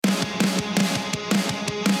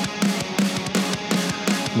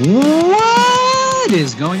What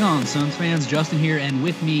is going on, Suns fans? Justin here, and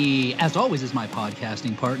with me, as always, is my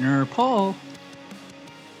podcasting partner, Paul.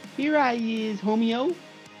 Here I is, homeo.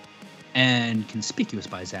 And conspicuous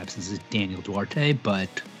by his absence is Daniel Duarte, but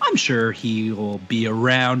I'm sure he will be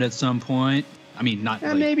around at some point. I mean, not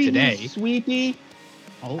like maybe today. He's sleepy.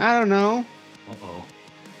 Oh. I don't know.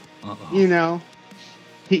 You know,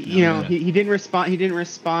 he didn't respond. He didn't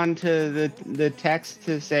respond to the text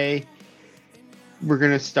to say we're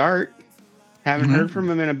gonna start. Haven't heard from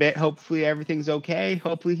him in a bit. Hopefully everything's okay.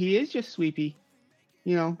 Hopefully he is just sleepy.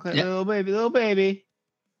 You know, little baby.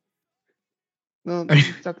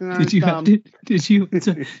 Sucking on his thumb. Did you?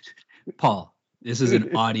 Paul, this is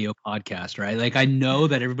an audio podcast, right? Like, I know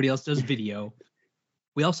that everybody else does video.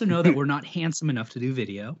 We also know that we're not handsome enough to do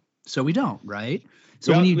video, so we don't, right?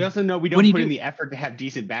 So we also know we don't put in the effort to have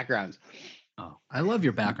decent backgrounds. Oh, I love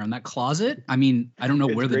your background. That closet. I mean, I don't know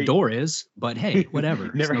where the door is, but hey,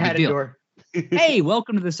 whatever. Never had a door. Hey,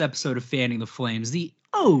 welcome to this episode of Fanning the Flames, the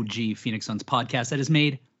OG Phoenix Suns podcast that is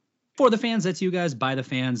made for the fans. That's you guys. By the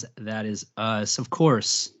fans. That is us. Of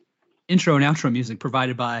course, intro and outro music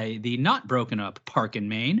provided by the not broken up Park and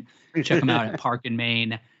Main. Check them out at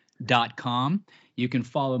parkandmain.com. You can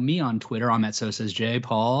follow me on Twitter. I'm at So Says Jay.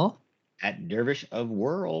 Paul. At Dervish of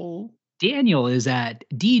Whirl. Daniel is at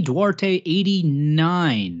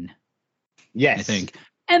DDuarte89. Yes. I think.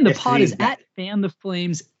 And the pod is at Fan the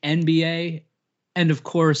Flames NBA. And of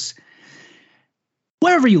course,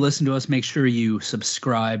 wherever you listen to us, make sure you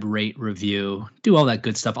subscribe, rate, review, do all that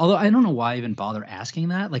good stuff. Although I don't know why I even bother asking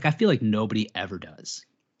that. Like, I feel like nobody ever does.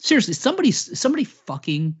 Seriously, somebody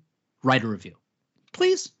fucking write a review.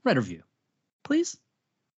 Please write a review. Please.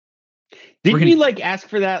 Didn't you ask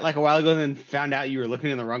for that like a while ago and then found out you were looking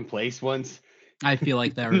in the wrong place once? I feel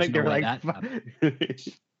like there was like no way that.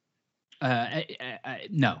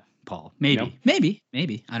 No, Paul. Maybe.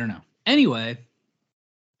 I don't know. Anyway,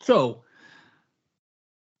 so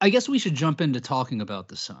I guess we should jump into talking about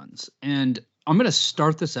the Suns. And I'm going to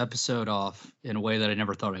start this episode off in a way that I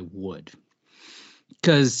never thought I would.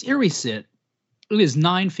 Because here we sit. It is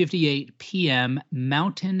 9:58 p.m.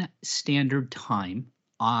 Mountain Standard Time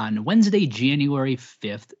on Wednesday, January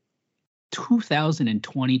 5th,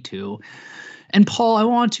 2022. And Paul, I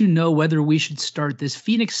want to know whether we should start this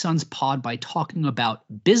Phoenix Suns pod by talking about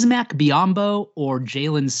Bismack Biyombo or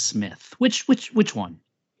Jalen Smith. Which one?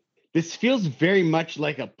 This feels very much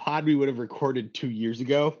like a pod we would have recorded 2 years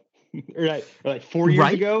ago, or like 4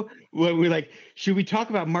 years ago, when we're should we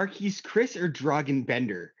talk about Marquise Chris or Dragan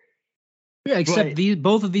Bender? Yeah, except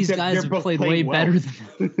both of these guys have played way better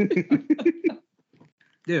than.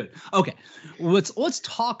 Dude, okay. Let's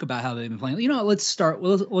talk about how they've been playing. You know, let's start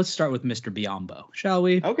with Mr. Biyombo, shall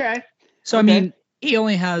we? Okay. So I mean, he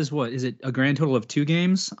only has a grand total of 2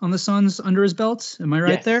 games on the Suns under his belt. Am I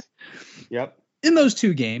right there? Yep. In those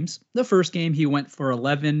 2 games, the first game he went for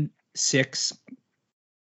 11, 6,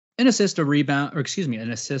 an assist,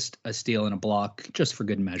 a steal, and a block, just for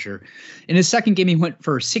good measure. In his second game, he went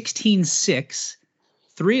for 16, 6,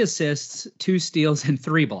 3 assists, 2 steals, and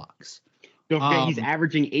 3 blocks. Don't forget, he's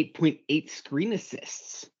averaging 8.8 screen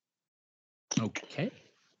assists. Okay.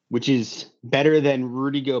 Which is better than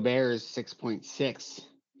Rudy Gobert's 6.6.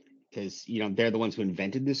 Because, they're the ones who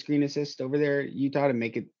invented the screen assist over there at Utah to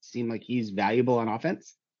make it seem like he's valuable on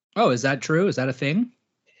offense. Oh, is that true? Is that a thing?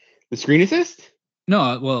 The screen assist?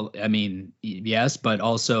 No, well, I mean, yes, but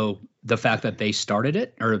also the fact that they started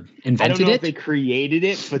it or invented it. I don't know if they created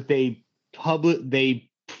it, but they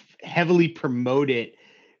heavily promote it.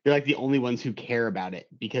 They're like the only ones who care about it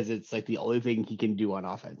because it's like the only thing he can do on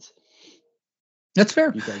offense. That's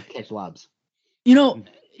fair. You can catch lobs.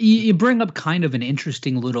 You bring up kind of an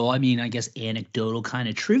interesting little, I guess, anecdotal kind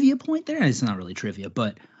of trivia point there. It's not really trivia,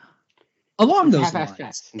 but along those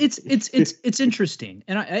lines, it's interesting.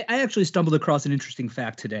 And I actually stumbled across an interesting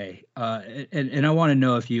fact today, and I want to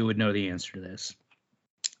know if you would know the answer to this.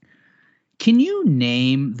 Can you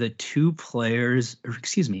name the 2 players,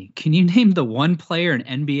 can you name the 1 player in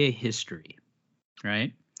NBA history,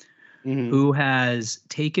 right, who has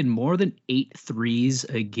taken more than 8 threes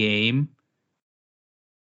a game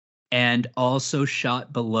and also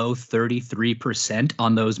shot below 33%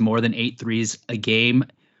 on those more than 8 threes a game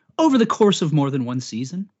over the course of more than 1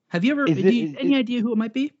 season? Have you ever any idea who it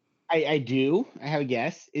might be? I do. I have a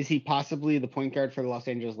guess. Is he possibly the point guard for the Los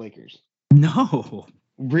Angeles Lakers? No.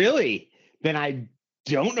 Really? Then I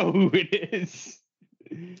don't know who it is.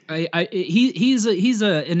 He's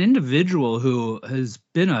an individual who has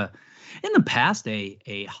been in the past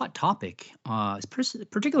a hot topic,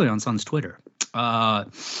 particularly on Suns Twitter. I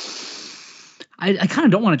I kind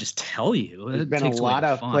of don't want to just tell you. There's been a lot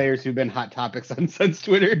of players who've been hot topics on Suns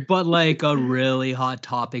Twitter. But like a really hot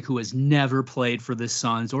topic who has never played for the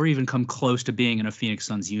Suns or even come close to being in a Phoenix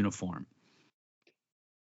Suns uniform.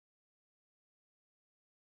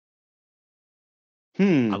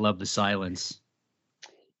 I love the silence.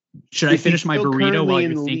 Should I finish my burrito while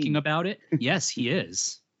you're thinking about it? Yes, he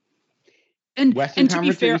is. And to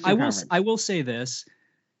be fair, I will say this.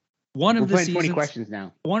 One of the seasons, 20 questions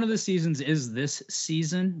now. One of the seasons is this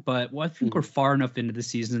season, but I think we're far enough into the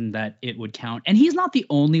season that it would count. And he's not the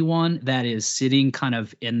only one that is sitting kind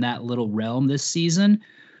of in that little realm this season,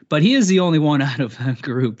 but he is the only one out of a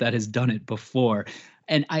group that has done it before.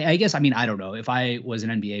 And I guess, I mean, I don't know. If I was an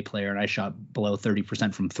NBA player and I shot below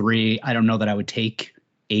 30% from three, I don't know that I would take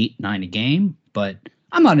 8, 9 a game, but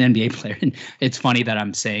I'm not an NBA player. And it's funny that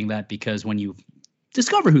I'm saying that because when you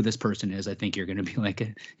discover who this person is, I think you're going to be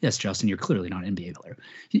like, yes, Justin, you're clearly not an NBA player.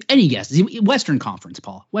 Any guesses? Western Conference,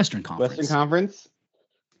 Paul. Western Conference. Western Conference?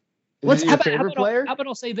 How about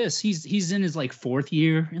I'll say this? He's in his like 4th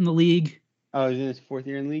year in the league. Oh, he's in his 4th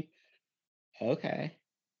year in the league? Okay.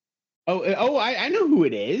 Oh, I know who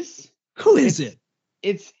it is. Who is it?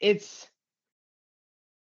 It's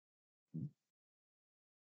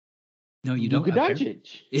No, you don't. Luka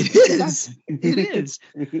Doncic. It is. It is.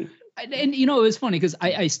 And you know, it was funny because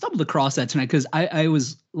I stumbled across that tonight because I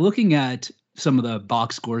was looking at some of the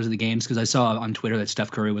box scores of the games because I saw on Twitter that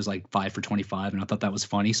Steph Curry was like 5 for 25, and I thought that was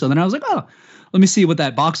funny. So then I was like, oh, let me see what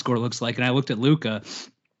that box score looks like. And I looked at Luka,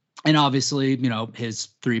 and obviously, you know, his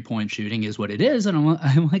 3-point shooting is what it is. And I'm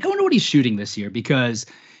like, I wonder what he's shooting this year because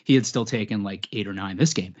he had still taken like 8 or 9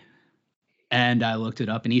 this game. And I looked it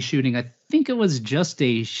up, and he's shooting, I think it was just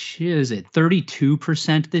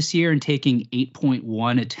 32% this year and taking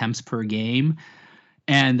 8.1 attempts per game.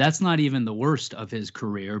 And that's not even the worst of his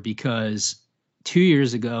career because 2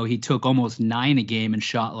 years ago, he took almost 9 a game and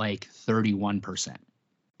shot like 31%.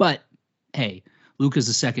 But hey, Luka's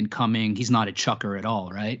the second coming. He's not a chucker at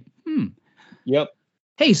all, right? Yep.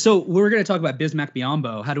 Hey, so we're going to talk about Bismack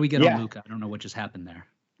Biyombo. How do we get on Luka? I don't know what just happened there.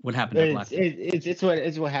 What happened at Black?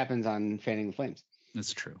 It's what happens on Fanning the Flames.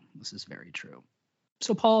 That's true. This is very true.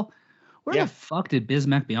 So, Paul, where the fuck did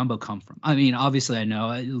Bismack Biyombo come from? I mean, obviously, I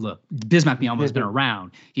know. Look, Bismack Biyombo has been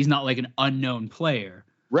around. He's not like an unknown player.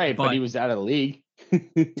 Right, but he was out of the league.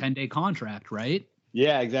 10-day contract, right?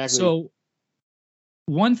 Yeah, exactly. So,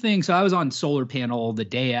 one thing. So, I was on Solar Panel the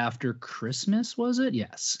day after Christmas, was it?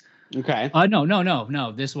 Yes. Okay.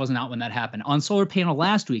 No. This wasn't out when that happened. On Solar Panel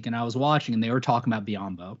last week, and I was watching, and they were talking about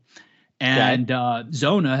Biyombo. And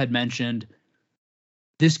Zona had mentioned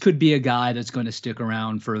this could be a guy that's going to stick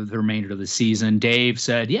around for the remainder of the season. Dave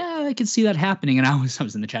said, yeah, I could see that happening. And I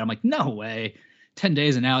was in the chat. I'm like, no way. 10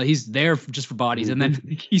 days and now he's there just for bodies. And then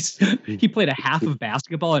he played a half of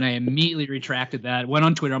basketball, and I immediately retracted that. Went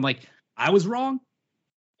on Twitter. I'm like, I was wrong.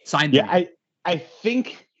 Signed. Yeah, I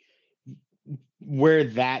think where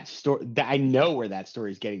that story, I know where that story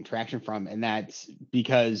is getting traction from, and that's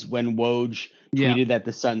because when Woj tweeted that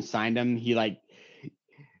the Suns signed him, he like,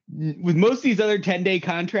 with most of these other 10-day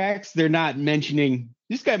contracts, they're not mentioning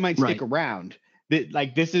this guy might stick around. That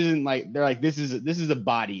like this isn't like they're like this is a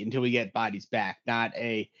body until we get bodies back, not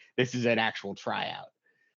this is an actual tryout.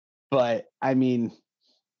 But I mean,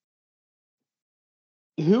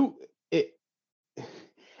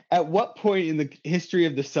 at what point in the history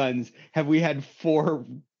of the Suns have we had 4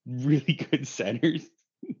 really good centers?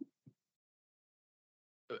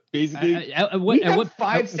 Basically, we have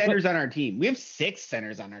 5 centers on our team. We have 6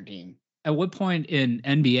 centers on our team. At what point in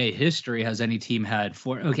NBA history has any team had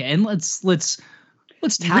 4? Okay, and let's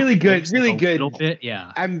tap really good. A little bit.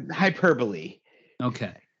 Yeah, I'm hyperbole.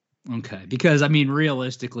 Okay, because I mean,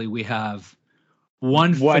 realistically, we have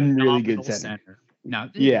one really good center. Now,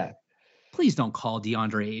 yeah. Please don't call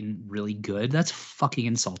DeAndre Ayton really good. That's fucking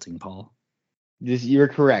insulting, Paul. You're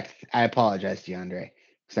correct. I apologize, DeAndre,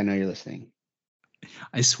 because I know you're listening.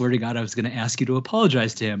 I swear to God, I was going to ask you to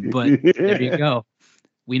apologize to him, but there you go.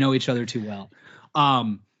 We know each other too well.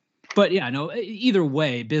 But yeah, no. Either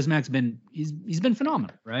way, Bismack's he's been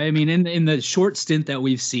phenomenal, right? I mean, in the short stint that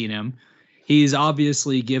we've seen him, he's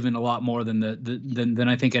obviously given a lot more than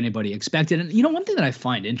I think anybody expected. And you know, one thing that I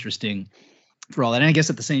find interesting for all that, and I guess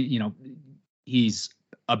at the same, you know, he's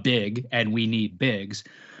a big, and we need bigs,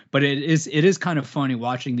 but it is kind of funny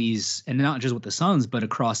watching these, and not just with the Suns, but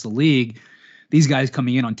across the league, these guys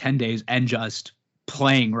coming in on 10 days and just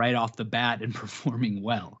playing right off the bat and performing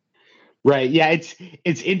well. Right. Yeah.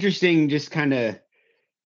 It's interesting just kind of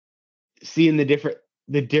seeing the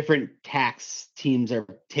different tax teams are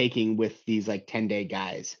taking with these like 10-day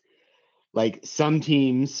guys. Like some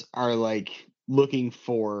teams are like looking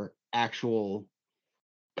for actual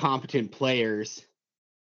competent players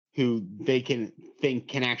who they can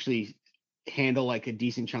actually handle like a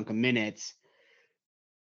decent chunk of minutes,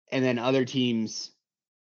 and then other teams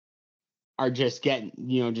are just getting,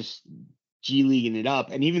 just G Leaguing it up.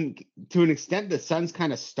 And even to an extent, the Suns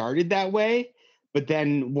kind of started that way, but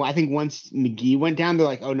then I think once McGee went down, they're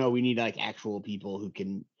like, oh no, we need like actual people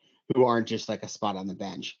who aren't just like a spot on the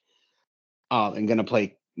bench, and gonna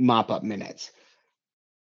play mop up minutes.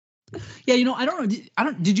 Yeah, I don't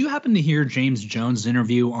know. Did you happen to hear James Jones'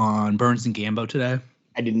 interview on Burns and Gambo today?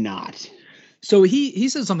 I did not. So he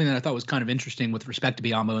said something that I thought was kind of interesting with respect to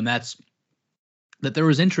Biyombo, and that's that there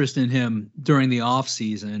was interest in him during the off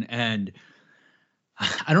season, and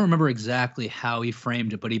I don't remember exactly how he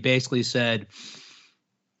framed it, but he basically said,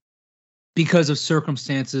 because of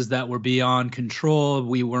circumstances that were beyond control,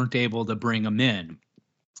 we weren't able to bring him in.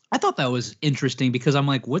 I thought that was interesting because I'm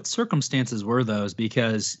like, what circumstances were those?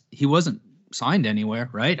 Because he wasn't signed anywhere,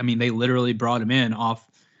 right? I mean, they literally brought him in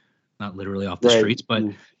not literally off the streets, but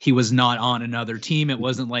he was not on another team. It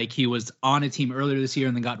wasn't like he was on a team earlier this year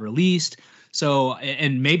and then got released. So,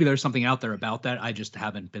 and maybe there's something out there about that. I just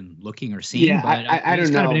haven't been looking or seeing. Yeah, but I don't know.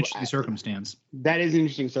 It's kind of an interesting circumstance. That is an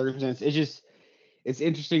interesting circumstance. It's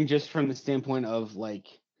interesting just from the standpoint of like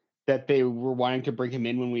that they were wanting to bring him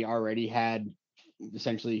in when we already had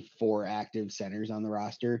essentially 4 active centers on the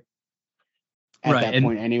roster at that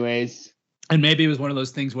point anyways. And maybe it was one of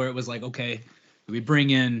those things where it was like, okay, we bring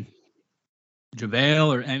in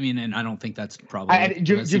JaVale and I don't think that's probably like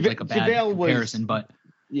a bad comparison, but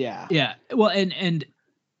yeah. Well, and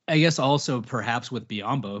I guess also perhaps with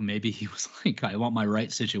Biyombo, maybe he was like, I want my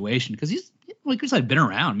right situation, because he's, like you said, been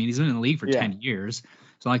around. I mean, he's been in the league for 10 years.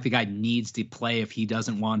 It's not like the guy needs to play if he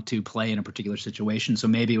doesn't want to play in a particular situation. So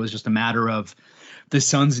maybe it was just a matter of the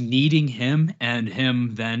Suns needing him and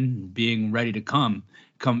him then being ready to come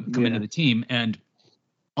into the team. And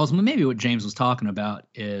ultimately, maybe what James was talking about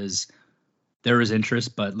is there was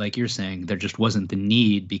interest, but like you're saying, there just wasn't the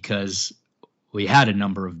need because we had a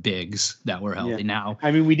number of bigs that were healthy now.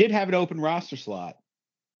 I mean, we did have an open roster slot.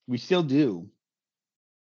 We still do.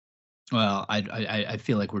 Well, I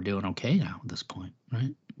feel like we're doing okay now at this point,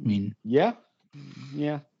 right? I mean, yeah.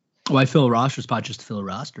 Why fill a roster spot just to fill a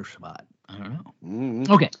roster spot? I don't know.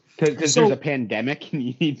 Mm-hmm. Okay, because there's a pandemic and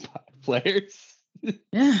you need players.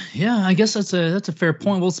 Yeah. I guess that's a fair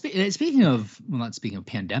point. Well, speaking of not speaking of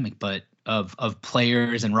pandemic, but of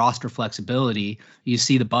players and roster flexibility, you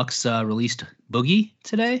see the Bucks released Boogie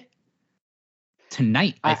tonight,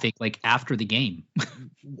 I think, like after the game.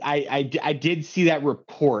 I did see that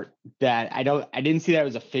report that I didn't see that it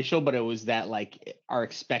was official, but it was that like are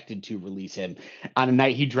expected to release him on a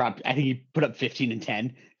night he dropped. I think he put up 15 and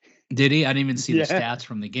 10. Did he? I didn't even see the stats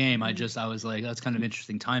from the game. I was like, that's kind of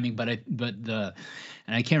interesting timing. And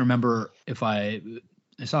I can't remember if I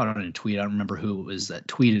saw it on a tweet. I don't remember who it was that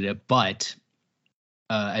tweeted it, but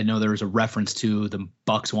I know there was a reference to the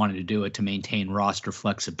Bucks wanted to do it to maintain roster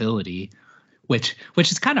flexibility, which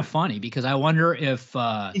is kind of funny because I wonder if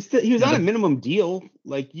he was on a minimum deal.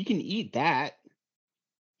 Like you can eat that,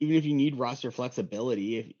 even if you need roster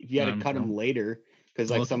flexibility. If you had to cut him later because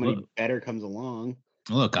like somebody better comes along.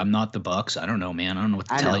 Look, I'm not the Bucks. I don't know, man. I don't know what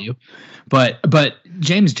to tell you. But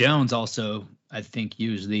James Jones also, I think,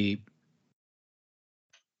 used I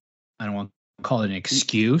don't want to call it an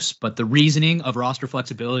excuse, but the reasoning of roster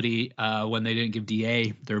flexibility when they didn't give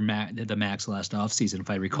DA the max last offseason, if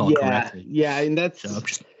I recall correctly. Yeah, and that's not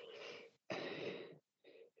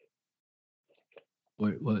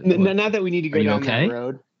that we need to go down that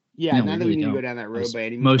road. Yeah, not that we need to go down that road by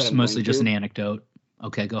any means. Mostly just an anecdote.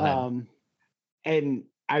 Okay, go ahead. And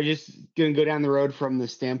I'm just going to go down the road from the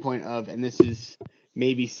standpoint of, and this is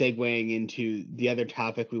maybe segueing into the other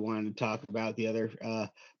topic we wanted to talk about, the other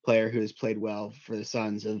player who has played well for the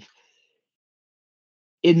Suns, of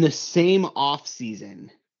in the same offseason,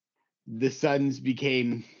 the Suns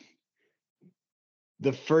became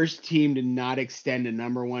the first team to not extend a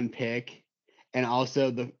number 1 pick, and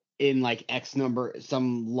also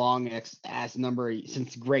some long ass number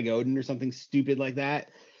since Greg Oden or something stupid like that.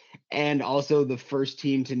 And also the first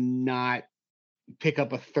team to not pick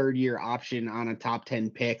up a 3rd-year option on a top 10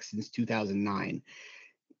 pick since 2009.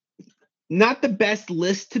 Not the best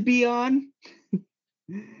list to be on.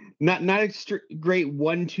 not a great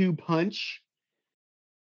 1-2 punch.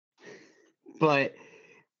 But,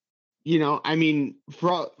 I mean,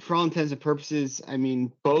 for all intents and purposes, I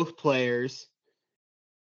mean, both players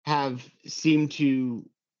have seemed to,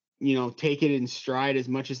 take it in stride as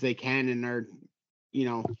much as they can and are,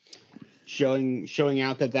 showing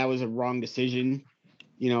out that was a wrong decision.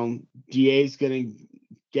 DA is going to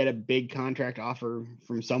get a big contract offer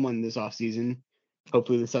from someone this offseason.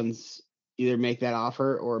 hopefully the Suns either make that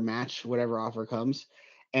offer or match whatever offer comes.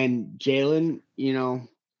 And Jalen,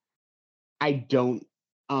 I don't.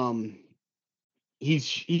 He's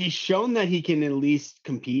shown that he can at least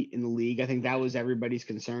compete in the league. I think that was everybody's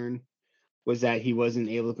concern, was that he wasn't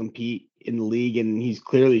able to compete in the league, and he's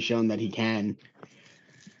clearly shown that he can.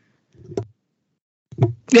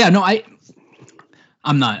 Yeah, no,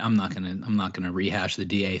 I'm not gonna rehash the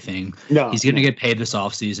DA thing. No, he's gonna get paid this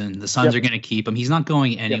offseason. The Suns are gonna keep him. He's not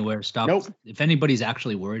going anywhere. Yep. Stop. Nope. If anybody's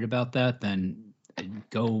actually worried about that, then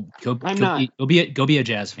go be a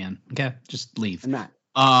Jazz fan. Okay, just leave. I'm not.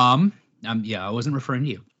 I wasn't referring to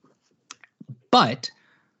you. But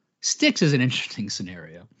Sticks is an interesting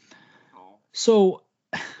scenario. So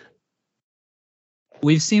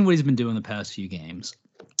we've seen what he's been doing the past few games.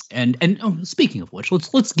 And speaking of which,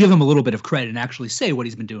 let's give him a little bit of credit and actually say what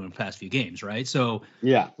he's been doing in the past few games, right? So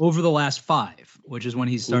over the last 5, which is when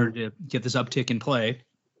he started to get this uptick in play,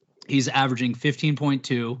 he's averaging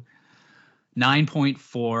 15.2,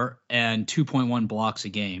 9.4, and 2.1 blocks a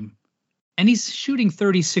game. And he's shooting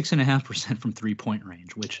 36.5% from 3-point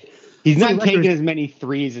range, which he's not taking as many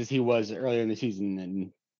threes as he was earlier in the season.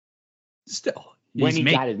 And still, when he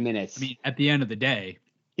got his minutes, I mean, at the end of the day,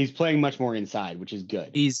 he's playing much more inside, which is good.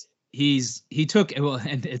 He took,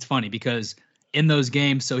 and it's funny because in those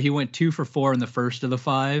games, so he went 2 for 4 in the first of the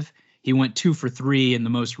 5. He went 2 for 3 in the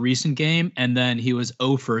most recent game, and then he was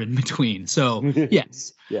 0 for in between. So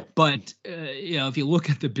yes, yeah. But if you look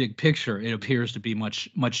at the big picture, it appears to be much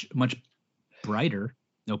brighter,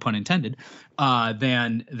 no pun intended,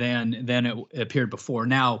 than it appeared before.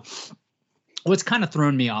 Now, what's kind of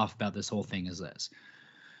thrown me off about this whole thing is this.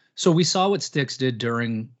 So we saw what Sticks did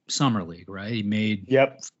during Summer League, right? He made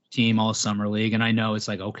team all Summer League. And I know it's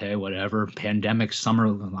like, okay, whatever, pandemic,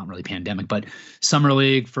 not really pandemic, but Summer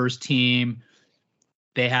League, first team.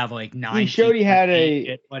 They have like 9. He showed he had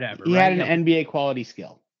whatever. He had an NBA quality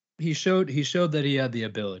skill. He showed that he had the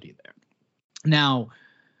ability there. Now,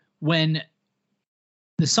 when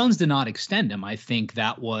the Suns did not extend him, I think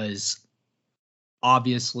that was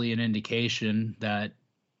obviously an indication that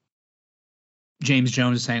James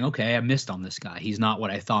Jones is saying, okay, I missed on this guy. He's not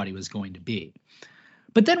what I thought he was going to be.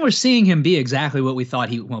 But then we're seeing him be exactly what we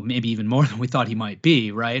thought maybe even more than we thought he might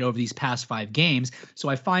be, right, over these past 5 games. So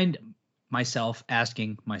I find myself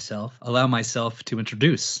allow myself to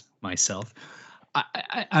introduce myself.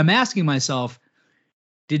 I'm asking myself,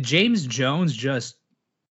 did James Jones just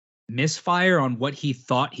misfire on what he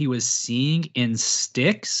thought he was seeing in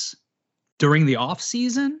Sticks during the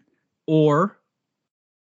offseason? Or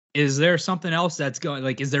is there something else that's going,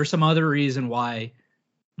 like, is there some other reason why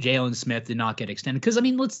Jalen Smith did not get extended? Because, I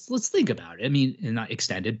mean, let's think about it. I mean, not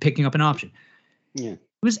extended, picking up an option. Yeah. It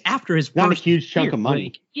was after his not first a huge chunk of money.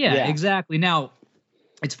 Like, yeah, exactly. Now,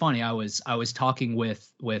 it's funny. I was talking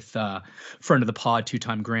with friend of the pod,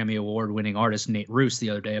 2-time Grammy Award winning artist Nate Roos the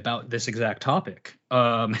other day about this exact topic.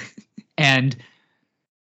 And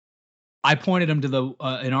I pointed him to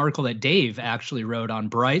an article that Dave actually wrote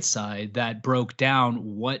on Brightside that broke down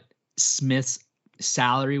what Smith's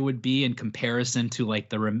salary would be in comparison to like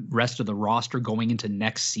the rest of the roster going into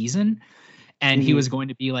next season. And he was going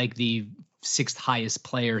to be like the 6th highest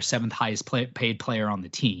player, 7th highest paid player on the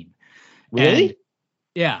team. Really? And,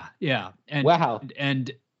 yeah. And wow.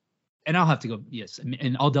 And I'll have to go. Yes.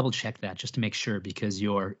 And I'll double check that just to make sure, because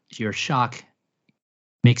your shock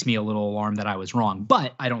makes me a little alarmed that I was wrong,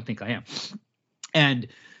 but I don't think I am. And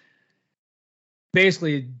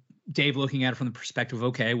basically, Dave looking at it from the perspective of,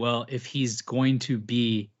 okay, well, if he's going to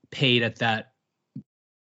be paid at that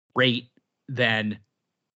rate, then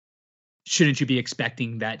shouldn't you be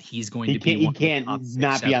expecting that he's going to be? He can't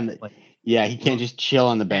not be on the. Yeah, he can't just chill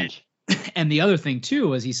on the bench. And the other thing too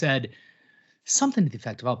was he said something to the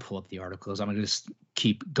effect of, I'll pull up the articles. I'm going to just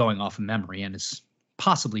keep going off of memory, and it's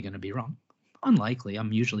possibly going to be wrong. Unlikely.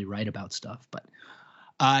 I'm usually right about stuff, but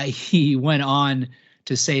he went on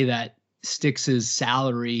to say that Sticks's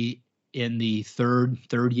salary in the third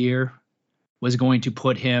year was going to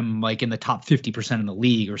put him like in the top 50% in the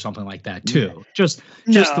league or something like that too. Just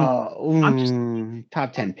top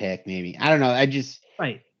 10 pick maybe. I don't know.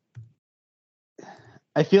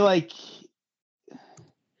 I feel like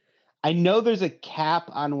I know there's a cap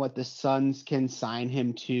on what the Suns can sign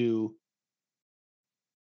him to,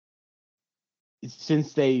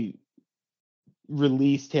 since they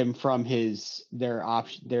released him from their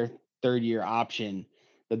 3rd-year option,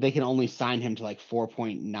 that they can only sign him to like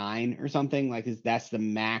 4.9 or something. Like that's the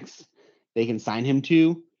max they can sign him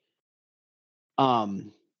to. But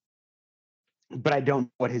I don't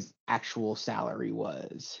know what his actual salary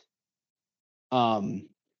was.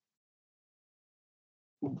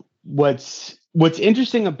 what's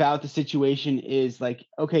interesting about the situation is like,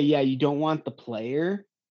 okay, yeah, you don't want the player,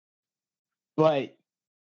 but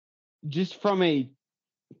just from a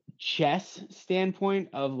chess standpoint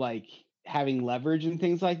of like having leverage and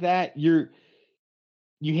things like that, you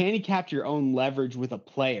handicapped your own leverage with a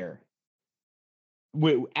player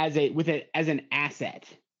as an asset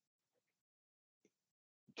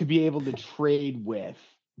to be able to trade with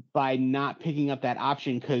by not picking up that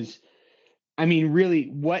option. Because I mean, really,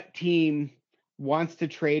 what team wants to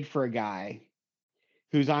trade for a guy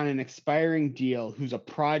who's on an expiring deal, who's a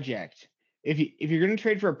project? If you're going to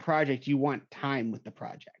trade for a project, you want time with the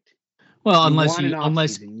project. Well, unless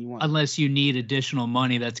you need additional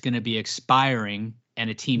money that's going to be expiring and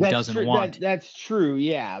a team doesn't want. That's true,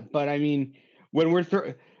 yeah. But I mean, when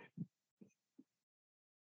we're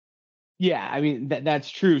yeah, I mean that's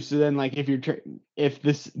true. So then, like,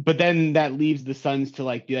 but then that leaves the Suns to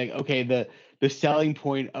like be like, okay, the selling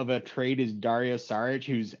point of a trade is Dario Saric,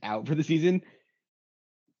 who's out for the season,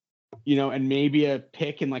 and maybe a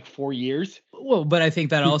pick in like 4 years. Well, but I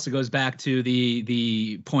think that also goes back to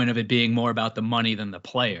the point of it being more about the money than the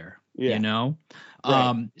player. Yeah.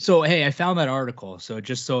 Right. So hey, I found that article. So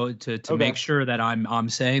just to make sure that I'm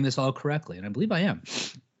saying this all correctly, and I believe I am.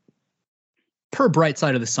 Per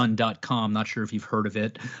BrightSideOfTheSun.com, not sure if you've heard of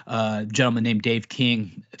it. A gentleman named Dave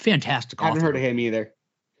King, fantastic author. I haven't heard of him either.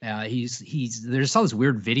 There's all this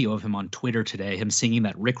weird video of him on Twitter today, him singing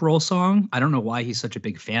that Rickroll song. I don't know why he's such a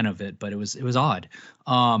big fan of it, but it was odd.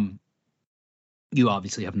 You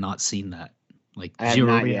obviously have not seen that. Like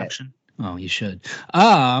zero reaction. Yet. Oh, you should.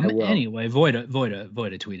 Anyway, Voida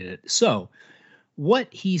tweeted it. So what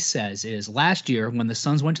he says is, last year when the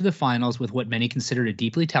Suns went to the finals with what many considered a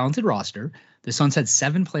deeply talented roster, the Suns had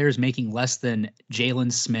 7 players making less than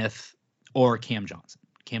Jalen Smith or Cam Johnson.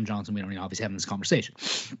 Cam Johnson, we don't even obviously have in this conversation.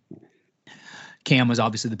 Cam was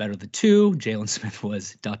obviously the better of the two. Jalen Smith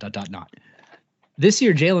was ... This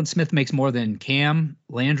year, Jalen Smith makes more than Cam,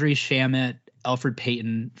 Landry Shamet, Elfrid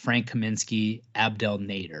Payton, Frank Kaminsky, Abdel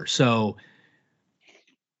Nader. So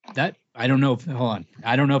that, I don't know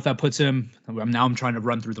if that puts him, now I'm trying to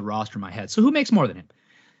run through the roster in my head. So who makes more than him?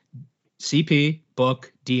 CP,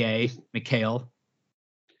 Book, DA, Mikal,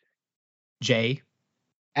 Jay.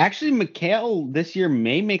 Actually, Mikal this year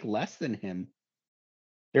may make less than him.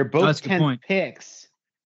 They're both 10th picks.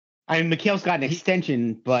 I mean, Mikal's got an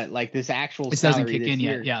extension, but like this actual salary doesn't kick in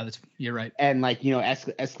yet. Yeah, you're right. And like,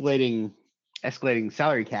 escalating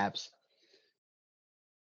salary caps.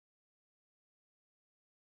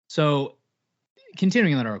 So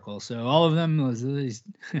continuing that article. So all of them was these.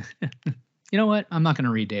 You know what? I'm not going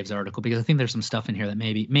to read Dave's article because I think there's some stuff in here that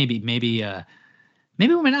maybe we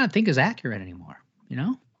might not think is accurate anymore.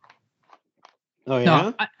 Oh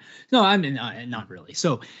yeah. I mean, not really.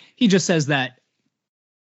 So he just says that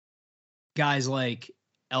guys like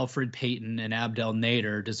Elfrid Payton and Abdel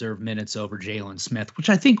Nader deserve minutes over Jalen Smith, which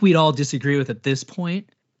I think we'd all disagree with at this point,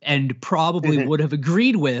 and probably would have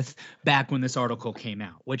agreed with back when this article came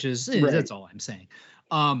out, which is right. That's all I'm saying.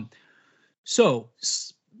 So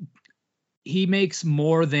he makes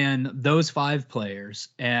more than those 5 players.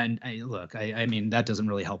 And I mean, that doesn't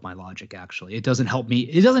really help my logic, actually. It doesn't help me.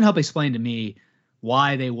 It doesn't help explain to me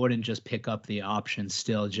why they wouldn't just pick up the option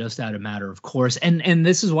still, just out of matter of course. And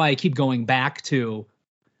this is why I keep going back to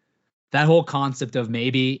that whole concept of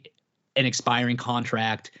maybe an expiring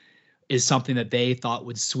contract is something that they thought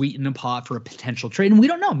would sweeten the pot for a potential trade. And we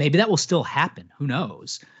don't know. Maybe that will still happen. Who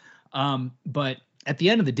knows? But at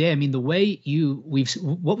the end of the day, I mean, the way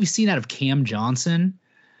what we've seen out of Cam Johnson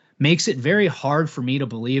makes it very hard for me to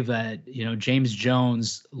believe that, James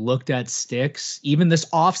Jones looked at sticks even this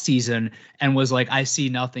offseason and was like, I see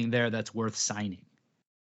nothing there that's worth signing.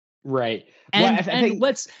 Right. And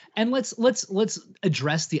let's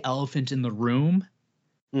address the elephant in the room.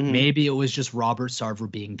 Mm-hmm. Maybe it was just Robert Sarver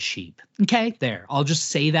being cheap. Okay, there. I'll just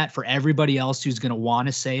say that for everybody else who's going to want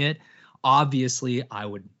to say it. Obviously, I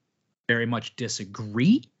would very much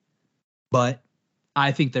disagree, but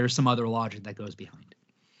I think there's some other logic that goes behind it.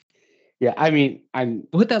 Yeah, I mean,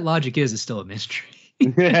 what that logic is still a mystery.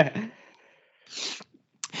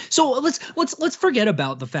 So let's forget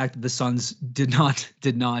about the fact that the Suns did not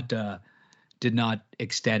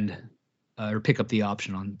extend or pick up the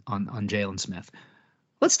option on Jalen Smith.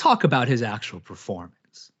 Let's talk about his actual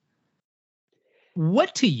performance.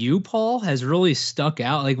 What to you, Paul, has really stuck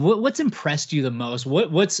out? Like what's impressed you the most?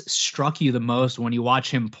 What's struck you the most when you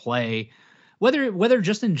watch him play? Whether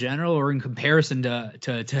just in general or in comparison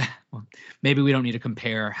to well, maybe we don't need to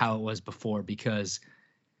compare how it was before, because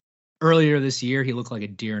earlier this year, he looked like a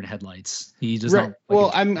deer in headlights. He does right. not.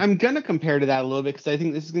 Well, I'm gonna compare to that a little bit because I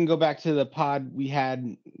think this is gonna go back to the pod we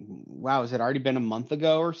had. Wow, has it already been a month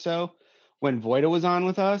ago or so when Voida was on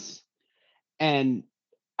with us, and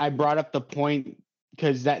I brought up the point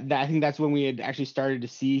because that I think that's when we had actually started to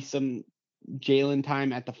see some Jalen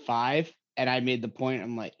time at the 5, and I made the point.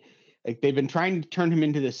 I'm like they've been trying to turn him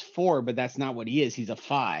into this 4, but that's not what he is. He's a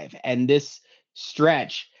 5, and this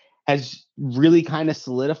stretch has really kind of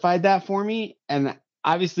solidified that for me. And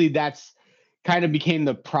obviously that's kind of became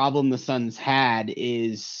the problem the Suns had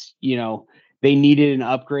is, they needed an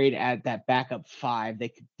upgrade at that backup 5.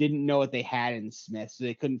 They didn't know what they had in Smith, so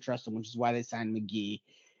they couldn't trust him, which is why they signed McGee.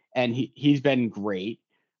 And he's been great.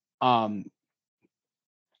 And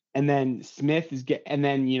then Smith and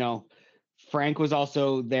then, Frank was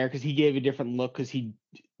also there because he gave a different look because he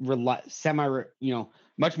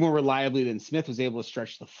much more reliably than Smith was able to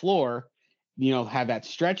stretch the floor, have that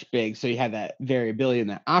stretch big. So he had that variability in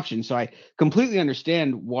that option. So I completely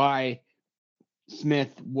understand why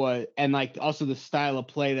Smith was, and like also the style of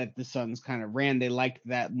play that the Suns kind of ran. They liked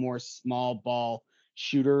that more small ball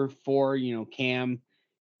shooter for, Cam,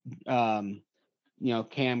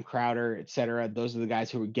 Cam Crowder, et cetera. Those are the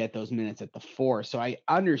guys who would get those minutes at the 4. So I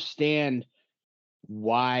understand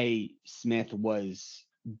why Smith was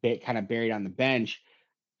kind of buried on the bench.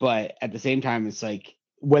 But at the same time, it's like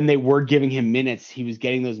when they were giving him minutes, he was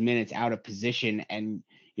getting those minutes out of position. And,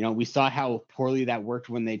 we saw how poorly that worked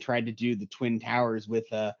when they tried to do the Twin Towers with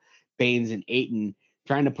Baines and Ayton.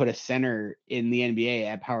 Trying to put a center in the NBA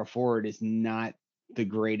at power forward is not the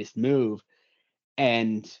greatest move.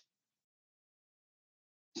 And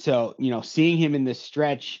so, seeing him in this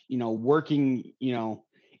stretch, working,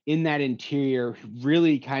 in that interior,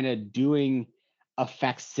 really kind of doing a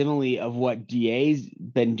facsimile of what DA's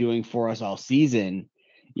been doing for us all season,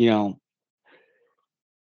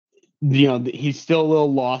 he's still a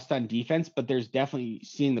little lost on defense, but there's definitely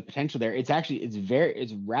seeing the potential there.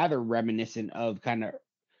 It's rather reminiscent of kind of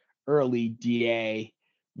early DA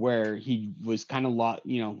where he was kind of lost,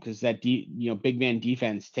 because that big man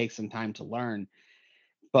defense takes some time to learn.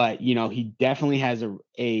 But, he definitely has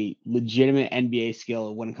a legitimate NBA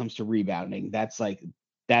skill when it comes to rebounding. That's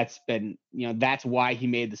been, that's why he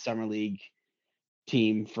made the summer league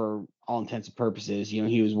team for all intents and purposes.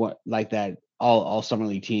 He was that all summer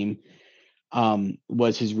league team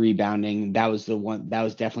was his rebounding. That was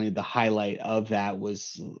definitely the highlight of that,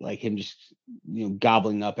 was like him just,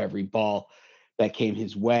 gobbling up every ball that came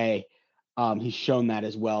his way. He's shown that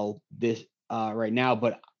as well this right now.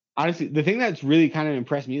 But honestly, the thing that's really kind of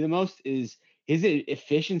impressed me the most is his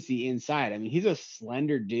efficiency inside. I mean, he's a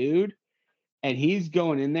slender dude, and he's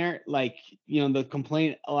going in there like, the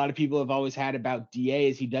complaint a lot of people have always had about DA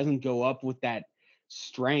is he doesn't go up with that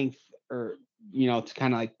strength or, to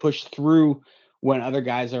kind of like push through when other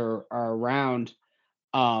guys are around,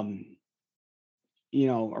 around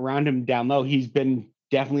him down low. He's been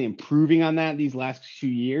definitely improving on that these last 2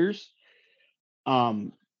 years.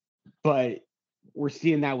 But we're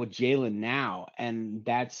seeing that with Jalen now, and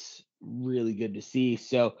that's really good to see.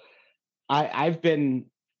 So I've been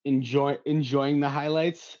enjoying the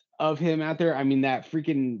highlights of him out there. I mean, that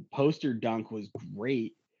freaking poster dunk was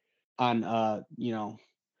great on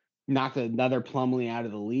knocked another Plumlee out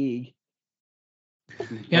of the league.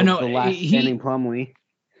 Yeah, no, the last standing Plumlee.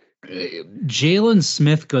 Jalen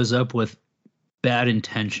Smith goes up with bad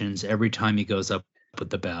intentions every time he goes up with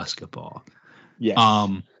the basketball. Yes.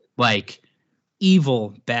 Like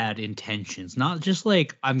evil bad intentions, not just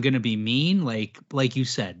like I'm gonna be mean, like you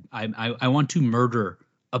said, I want to murder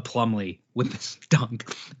a Plumlee with this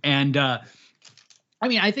dunk. And I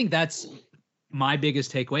mean, I think that's my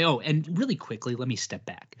biggest takeaway. Oh, and really quickly, let me step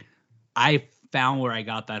back. I found where I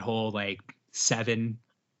got that whole like 7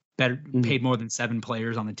 better paid more than 7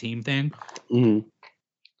 players on the team thing,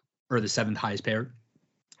 or the 7th highest pair.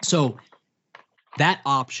 So that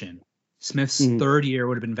option, Smith's third year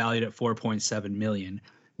would have been valued at $4.7 million,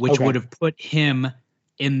 which would have put him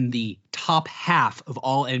in the top half of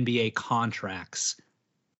all NBA contracts,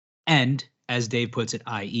 and as Dave puts it,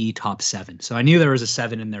 i.e. top 7. So I knew there was a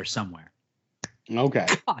 7 in there somewhere. Okay.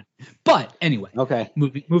 God. But anyway. Okay.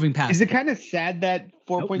 Moving past. Is it kind of sad that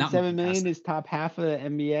 4.7 million is top half of the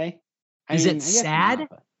NBA? Is it sad?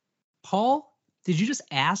 Paul? Did you just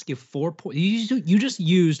ask if you just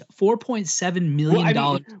used $4.7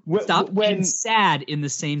 million? Stop being sad in the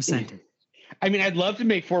same sentence. I mean, I'd love to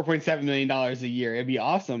make $4.7 million a year. It'd be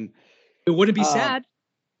awesome. It wouldn't be sad.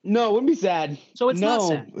 No, it wouldn't be sad. So it's not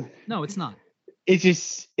sad. No, it's not.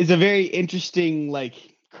 It's a very interesting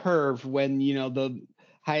like curve when the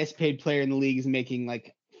highest paid player in the league is making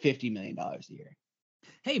like $50 million a year.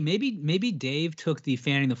 Hey, maybe Dave took the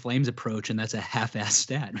fanning the flames approach, and that's a half-assed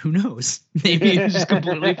stat. Who knows? Maybe it's just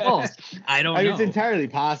completely false. I don't know. It's entirely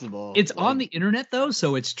possible. It's on the internet though,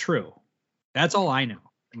 so it's true. That's all I know.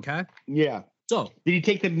 Okay. Yeah. So did he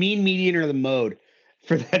take the mean, median, or the mode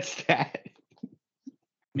for that stat?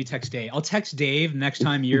 Let me text Dave. I'll text Dave next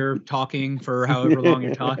time you're talking for however long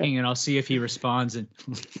you're talking, and I'll see if he responds. And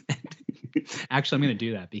actually, I'm going to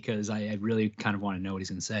do that because I really kind of want to know what he's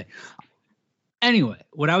going to say. Anyway,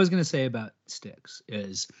 what I was going to say about Sticks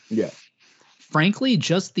is, frankly,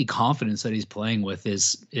 just the confidence that he's playing with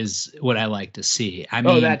is what I like to see. I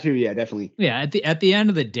mean, that too, yeah, definitely. Yeah, at the end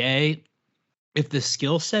of the day, if the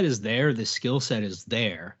skill set is there, the skill set is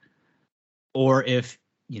there. Or if,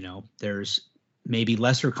 there's maybe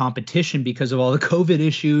lesser competition because of all the COVID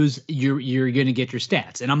issues, you're going to get your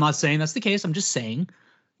stats. And I'm not saying that's the case. I'm just saying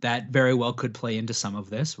that very well could play into some of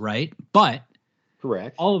this, right? But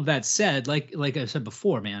correct. All of that said, like I said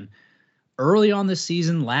before, man, early on this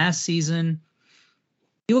season, last season,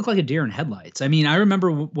 he looked like a deer in headlights. I mean, I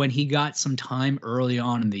remember when he got some time early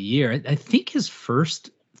on in the year. I think his first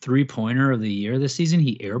 3-pointer of the year this season,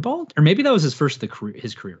 he airballed, or maybe that was his first of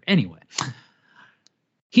his career. Anyway,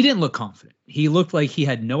 he didn't look confident. He looked like he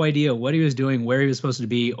had no idea what he was doing, where he was supposed to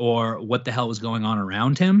be, or what the hell was going on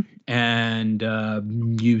around him. And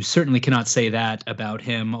you certainly cannot say that about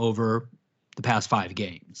him over the past 5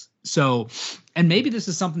 games. So, and maybe this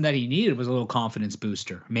is something that he needed, was a little confidence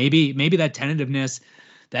booster. Maybe that tentativeness,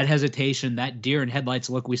 that hesitation, that deer in headlights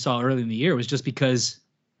look we saw early in the year was just because,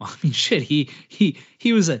 well, I mean, shit,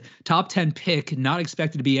 he was a top 10 pick, not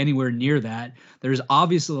expected to be anywhere near that. There's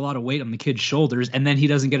obviously a lot of weight on the kid's shoulders, and then he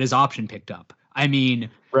doesn't get his option picked up. I mean,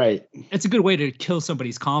 right. It's a good way to kill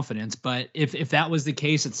somebody's confidence, but if that was the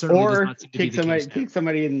case, it certainly does not seem to be the case. Kick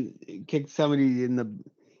somebody in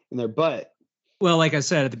their butt. Well, like I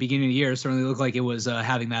said at the beginning of the year, it certainly looked like it was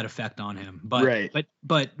having that effect on him. But right.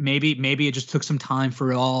 but maybe it just took some time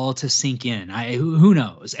for it all to sink in. Who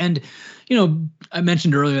knows? And I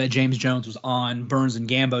mentioned earlier that James Jones was on Burns and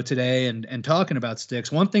Gambo today and talking about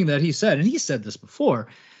Sticks. One thing that he said, and he said this before,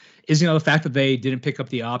 is the fact that they didn't pick up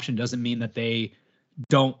the option doesn't mean that they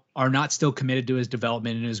are not still committed to his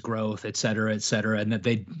development and his growth, et cetera, and that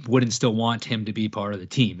they wouldn't still want him to be part of the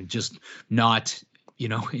team. It's just not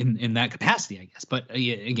in that capacity, I guess. But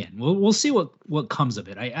again, we'll see what comes of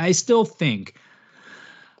it. I still think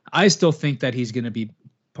that he's going to be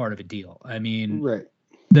part of a deal. I mean, right.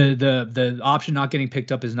 The option not getting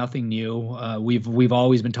picked up is nothing new. We've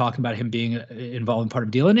always been talking about him being involved in part of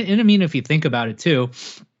a deal. And I mean, if you think about it too,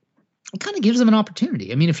 it kind of gives him an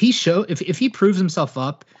opportunity. I mean, if he proves himself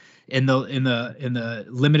up in the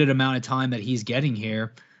limited amount of time that he's getting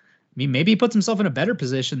here, I mean, maybe he puts himself in a better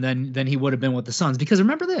position than he would have been with the Suns. Because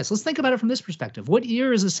remember this, let's think about it from this perspective. What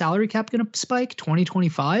year is the salary cap going to spike?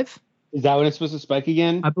 2025? Is that when it's supposed to spike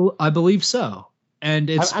again? I believe so. And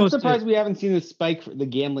I'm surprised we haven't seen the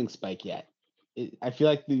gambling spike yet. I feel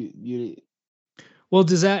like Well,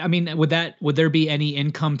 does that? I mean, would there be any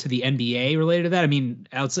income to the NBA related to that? I mean,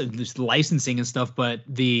 outside just licensing and stuff, but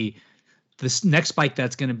this next spike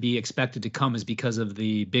that's going to be expected to come is because of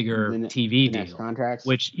the bigger TV deal contracts,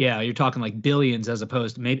 which you're talking like billions as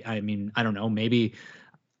opposed to maybe. I mean, I don't know. Maybe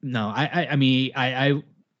no. I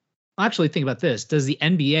actually think about this. Does the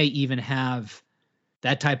NBA even have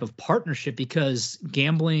that type of partnership? Because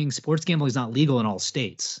sports gambling is not legal in all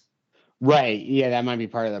states. Right. Yeah, that might be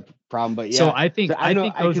part of the problem. But yeah. So I think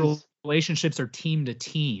those relationships are team to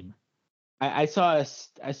team. I saw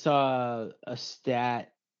a stat.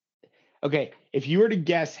 Okay, if you were to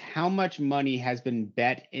guess how much money has been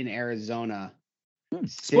bet in Arizona.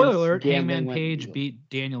 Spoiler alert, Hangman Page beat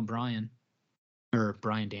Daniel Bryan. Or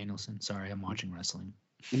Bryan Danielson. Sorry, I'm watching wrestling.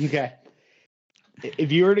 Okay.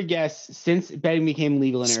 If you were to guess, since betting became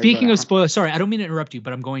legal in Arizona. Speaking of spoilers, sorry, I don't mean to interrupt you,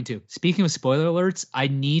 but I'm going to. Speaking of spoiler alerts, I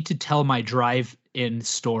need to tell my drive-in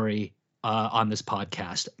story on this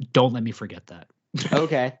podcast. Don't let me forget that.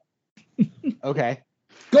 Okay. Okay.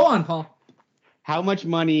 Go on, Paul. How much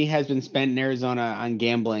money has been spent in Arizona on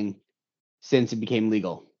gambling since it became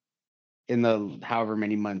legal? In the however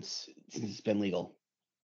many months since it's been legal?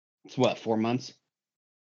 It's what, 4 months?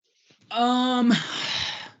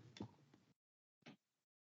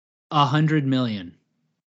 100 million.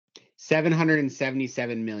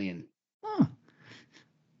 777 million. Huh.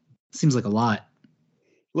 Seems like a lot. A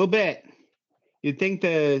little bit. You'd think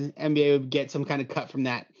the NBA would get some kind of cut from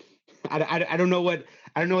that. I don't know what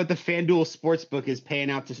the FanDuel Sportsbook is paying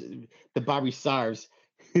out to the Bobby Sarves.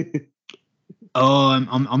 Oh,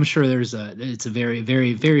 I'm sure it's a very,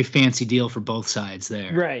 very, very fancy deal for both sides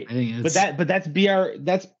there. Right. I think that's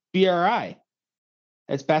BRI.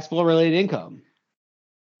 That's basketball related income.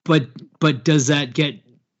 but does that get?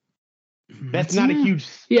 That's not a huge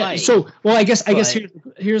spike. Yeah. So, well, I guess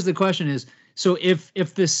here's the question is, so if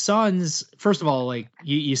the Suns, first of all, like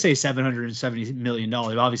you say $770 million,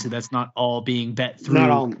 obviously that's not all being bet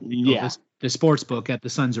through the sports book at the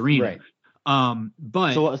Suns Arena. Right.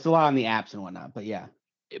 But so it's a lot on the apps and whatnot, but yeah.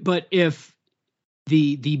 But if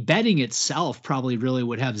the betting itself probably really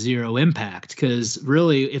would have zero impact, because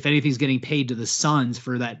really, if anything's getting paid to the Suns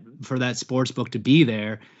for that sports book to be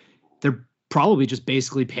there, they're probably just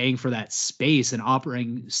basically paying for that space and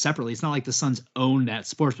operating separately. It's not like the Suns own that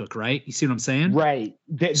sportsbook, right? You see what I'm saying? Right.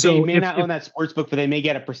 They may not own that sportsbook, but they may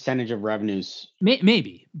get a percentage of revenues.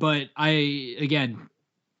 Maybe. But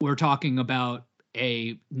we're talking about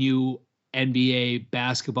a new NBA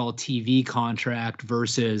basketball TV contract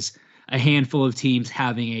versus a handful of teams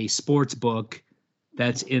having a sports book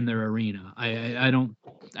that's in their arena. I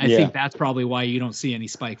think that's probably why you don't see any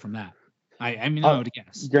spike from that. I would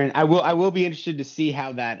guess. Grant, I will be interested to see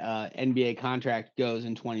how that NBA contract goes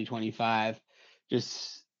in 2025.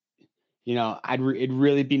 Just, it'd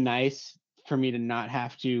really be nice for me to not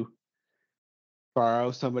have to borrow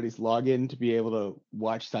somebody's login to be able to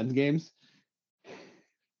watch Suns games.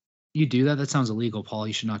 You do that? That sounds illegal, Paul.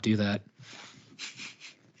 You should not do that.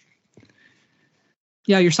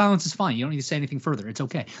 Yeah, your silence is fine. You don't need to say anything further. It's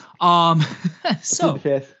okay. So.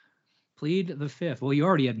 Plead the fifth. Well, you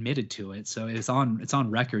already admitted to it, so it's on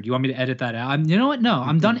record. You want me to edit that out? You know what? No,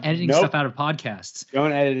 I'm done editing stuff out of podcasts.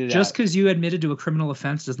 Don't edit it out. Just because you admitted to a criminal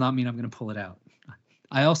offense does not mean I'm going to pull it out.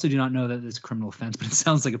 I also do not know that it's a criminal offense, but it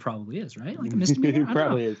sounds like it probably is, right? Like a misdemeanor. It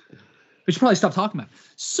probably is. We should probably stop talking about it.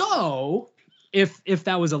 So, if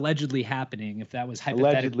that was allegedly happening, if that was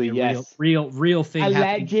hypothetically a real thing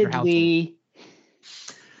allegedly.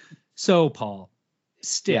 So, Paul,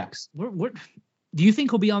 Sticks. Yeah. What do you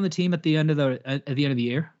think he'll be on the team at the end of the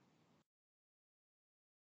year?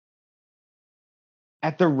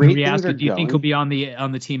 At the rate do you think he'll be on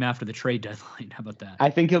the team after the trade deadline? How about that? I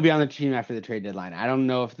think he'll be on the team after the trade deadline. I don't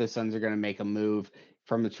know if the Suns are going to make a move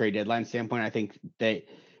from the trade deadline standpoint. I think that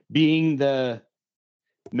being the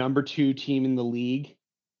number 2 team in the league,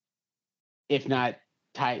 if not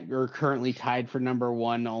tied or currently tied for number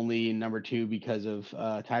 1, only number 2 because of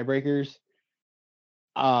tiebreakers,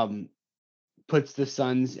 puts the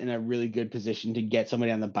Suns in a really good position to get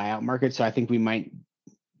somebody on the buyout market. So I think we might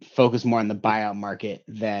focus more on the buyout market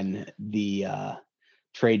than the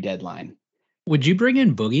trade deadline. Would you bring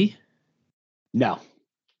in Boogie? No,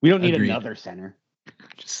 we don't need another center.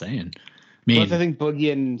 Just saying. Plus, I think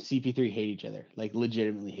Boogie and CP3 hate each other, like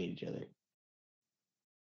legitimately hate each other.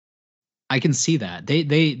 I can see that.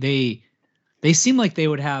 They seem like they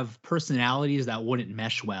would have personalities that wouldn't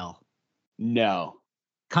mesh well. No.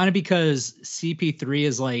 Kind of because CP3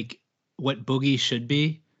 is like what Boogie should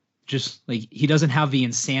be. Just like he doesn't have the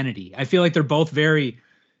insanity. I feel like they're both very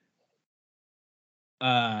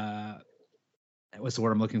what's the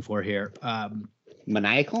word I'm looking for here?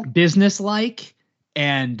 Maniacal? Business-like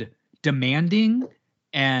and demanding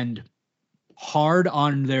and hard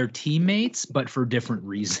on their teammates, but for different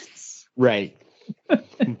reasons. Right. But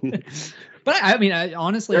I mean,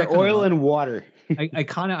 honestly, they're oil and water. I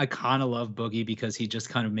kind of love Boogie because he just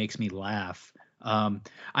kind of makes me laugh.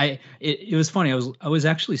 It was funny. I was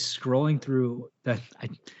actually scrolling through that.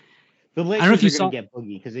 The Lakers are going to get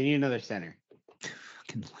Boogie because they need another center.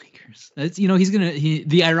 Fucking Lakers. It's,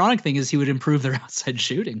 the ironic thing is he would improve their outside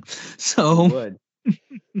shooting. So he would.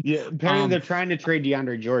 Yeah, apparently they're trying to trade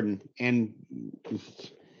DeAndre Jordan, and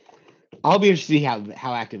I'll be interested to see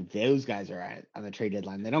how active those guys are on the trade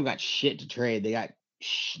deadline. They don't got shit to trade.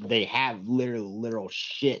 They have literal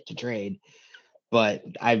shit to trade. But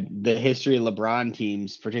the history of LeBron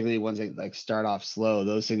teams, particularly ones that like start off slow,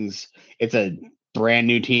 those things, it's a brand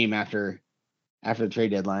new team after the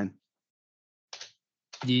trade deadline.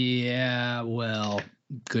 Yeah, well,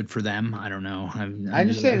 good for them. I don't know. I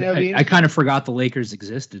just said I kind of forgot the Lakers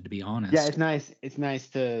existed, to be honest. Yeah, it's nice. It's nice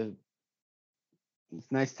to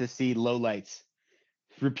see lowlights.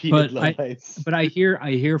 Repeated lowlights. But I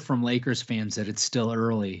hear from Lakers fans that it's still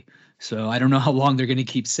early. So I don't know how long they're going to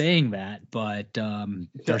keep saying that, but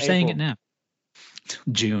they're saying it now.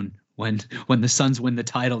 June, when the Suns win the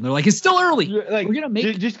title, and they're like, it's still early. Like, we're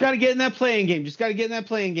gonna just got to get in that playing game. Just got to get in that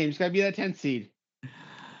playing game. Just got to be that 10th seed.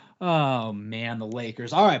 Oh man, the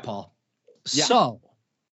Lakers. All right, Paul. Yeah. So,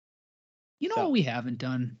 what we haven't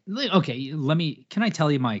done? Okay, can I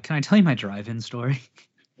tell you my drive-in story?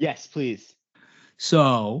 Yes, please.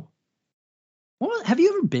 So, have you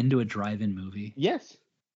ever been to a drive-in movie? Yes.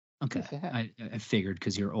 Okay, yes, I figured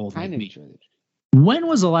because you're old like me. It. When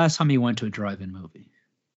was the last time you went to a drive-in movie?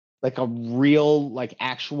 Like a real, like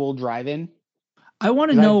actual drive-in? I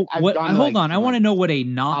want to know what. Hold on, I want to know what a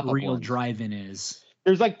not real drive-in is.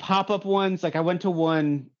 There's like pop-up ones. Like I went to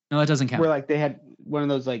one. No, that doesn't count. Where like they had one of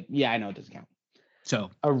those. Like I know it doesn't count.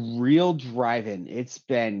 So a real drive-in. It's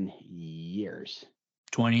been years.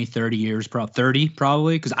 20, 30 years, 30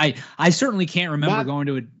 probably, because I certainly can't remember going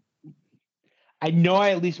to it. I know I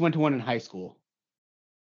at least went to one in high school,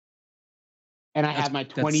 and I had my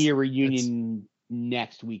 20-year reunion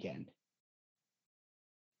next weekend.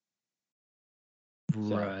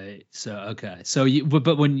 Right. So okay. So you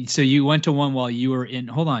you went to one while you were in.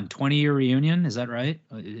 Hold on, 20-year reunion. Is that right?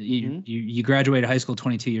 You graduated high school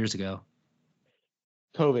 22 years ago.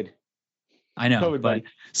 COVID. I know, COVID, but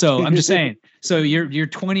so I'm just saying. So your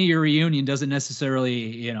 20-year reunion doesn't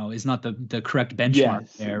necessarily, is not the correct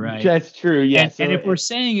benchmark there, right? That's true. Yes. And if we're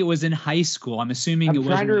saying it was in high school, I'm assuming it was.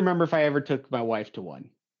 I'm trying to remember if I ever took my wife to one.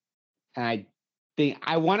 And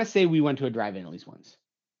I want to say we went to a drive-in at least once.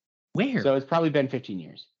 Where? So it's probably been 15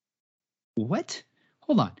 years. What?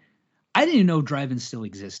 Hold on. I didn't even know drive-ins still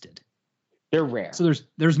existed. They're rare. So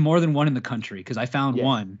there's more than one in the country because I found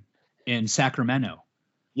one in Sacramento.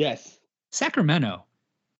 Yes. Sacramento.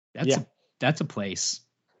 That's a place.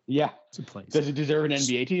 Yeah. It's a place. Does it deserve an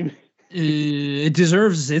NBA team? It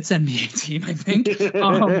deserves its NBA team, I think.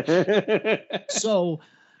 So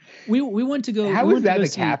we went to go. How is that the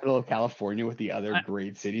capital of California with the other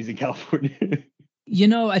great cities in California?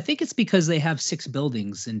 I think it's because they have 6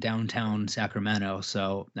 buildings in downtown Sacramento.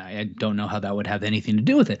 So I don't know how that would have anything to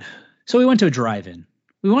do with it. So we went to a drive-in.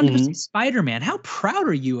 We wanted to go see Spider-Man. How proud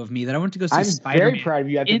are you of me that I went to go see Spider-Man? I'm very proud of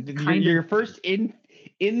you. Your first in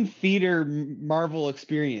theater Marvel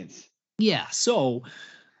experience. Yeah. So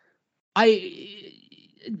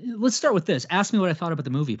let's start with this. Ask me what I thought about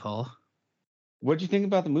the movie, Paul. What'd you think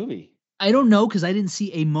about the movie? I don't know because I didn't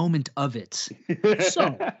see a moment of it.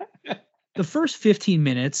 So the first 15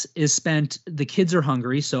 minutes is spent, the kids are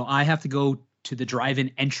hungry, so I have to go to the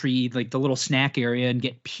drive-in entry, like the little snack area, and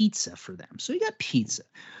get pizza for them. So you got pizza.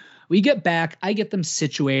 We get back, I get them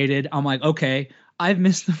situated. I'm like, okay, I've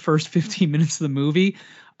missed the first 15 minutes of the movie.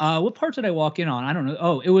 What part did I walk in on? I don't know.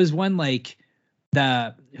 Oh, it was when like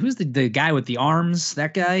who's the guy with the arms?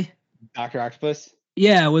 That guy? Dr. Octopus?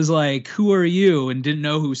 Yeah, it was like, who are you? And didn't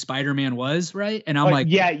know who Spider-Man was, right? And I'm like,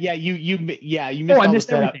 you missed I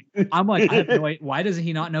missed everything. I'm like, I have no idea. Why does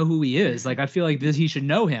he not know who he is? Like, I feel like he should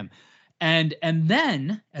know him. And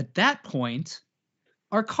then at that point,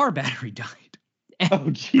 our car battery died.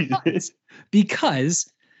 And Jesus! Because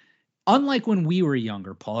unlike when we were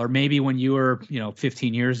younger, Paul, or maybe when you were,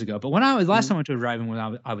 15 years ago, but when I was last time I went to a drive-in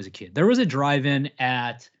when I was a kid, there was a drive-in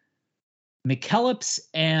at McKellips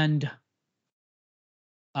and.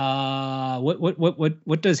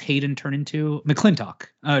 What does Hayden turn into? McClintock.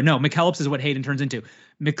 No, McKellips is what Hayden turns into.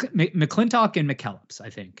 McClintock and McKellips, I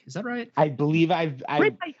think. Is that right? I believe I'm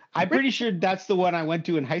pretty sure that's the one I went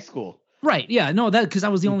to in high school. Right. Yeah. No, because I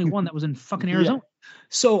was the only one that was in fucking Arizona. Yeah.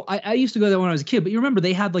 So I used to go there when I was a kid, but you remember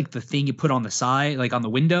they had like the thing you put on the side, like on the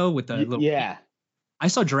window with the little. Yeah. I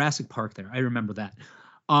saw Jurassic Park there. I remember that.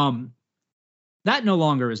 That no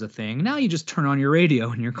longer is a thing. Now you just turn on your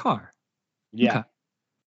radio in your car. Yeah. Okay.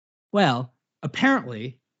 Well,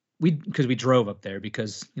 apparently because we drove up there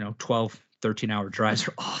because, 12, 13-hour drives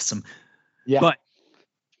are awesome. Yeah. But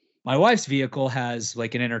my wife's vehicle has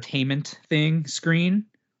like an entertainment screen.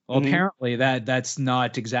 Well, apparently that's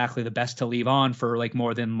not exactly the best to leave on for like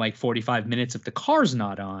more than like 45 minutes if the car's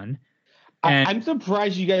not on. And I'm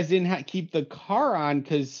surprised you guys didn't keep the car on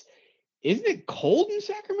because isn't it cold in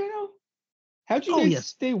Sacramento? How'd you guys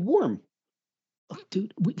stay warm? Oh,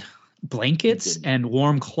 dude, blankets and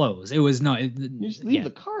warm clothes. It was not. You just leave the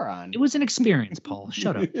car on. It was an experience, Paul.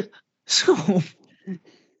 Shut up.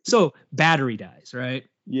 So battery dies, right?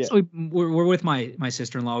 Yeah. So we're with my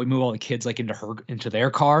sister-in-law. We move all the kids like into their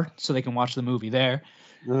car so they can watch the movie there.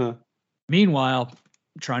 Uh-huh. Meanwhile,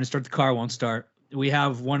 trying to start the car won't start. We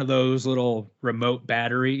have one of those little remote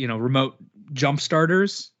battery, remote jump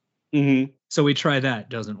starters. Mm-hmm. So we try that.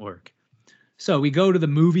 Doesn't work. So we go to the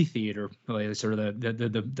movie theater, sort of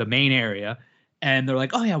the main area, and they're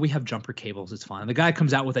like, oh, yeah, we have jumper cables. It's fine. The guy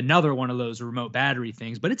comes out with another one of those remote battery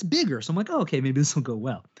things, but it's bigger. So I'm like, oh, okay, maybe this will go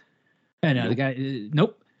well. And the guy,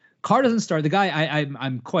 nope. Car doesn't start. The guy,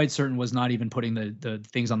 I'm quite certain, was not even putting the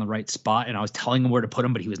things on the right spot, and I was telling him where to put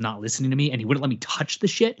them, but he was not listening to me, and he wouldn't let me touch the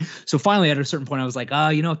shit. So finally, at a certain point, I was like,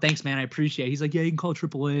 thanks, man, I appreciate it. He's like, yeah, you can call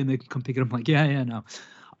AAA, and they can come pick it up. I'm like, yeah, no.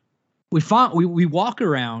 We walk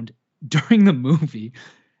around during the movie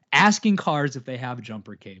asking cars if they have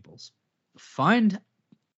jumper cables. Find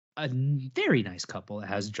a very nice couple that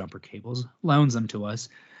has jumper cables, loans them to us.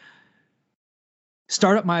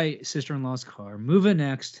 Start up my sister-in-law's car, move it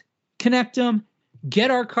next, connect them,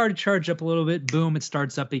 get our car to charge up a little bit. Boom, it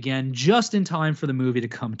starts up again, just in time for the movie to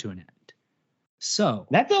come to an end. So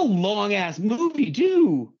that's a long ass movie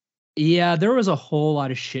too. Yeah, there was a whole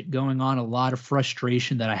lot of shit going on, a lot of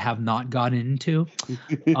frustration that I have not gotten into.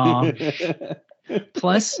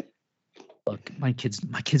 Plus, look, my kids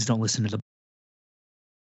don't listen to the.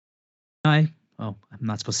 I'm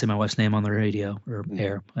not supposed to say my wife's name on the radio or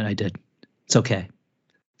air, but I did. It's okay.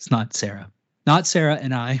 It's not Sarah. Not Sarah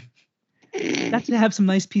and I got to have some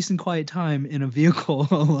nice peace and quiet time in a vehicle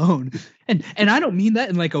alone. And I don't mean that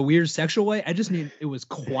in like a weird sexual way. I just mean it was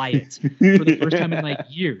quiet for the first time in like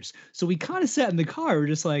years. So we kind of sat in the car. We're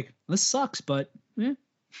just like, this sucks, but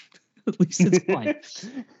at least it's quiet.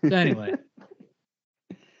 So anyway,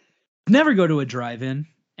 never go to a drive-in.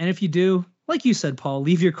 And if you do, like you said, Paul,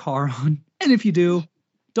 leave your car on. And if you do,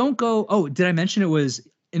 don't go. Oh, did I mention it was,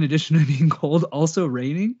 in addition to being cold, also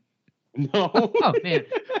raining? No. Oh man,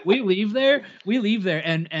 we leave there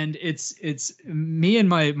and it's me and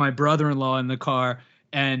my brother-in-law in the car,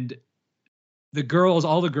 and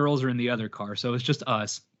all the girls are in the other car, so it's just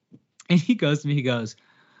us. And he goes to me,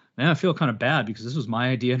 man, I feel kind of bad because this was my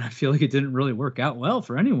idea and I feel like it didn't really work out well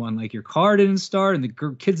for anyone. Like your car didn't start and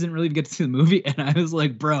the kids didn't really get to see the movie. And I was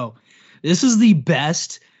like, bro, this is the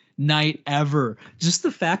best night ever. Just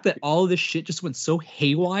the fact that all of this shit just went so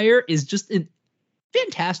haywire is just an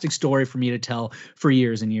fantastic story for me to tell for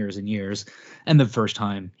years and years and years. And the first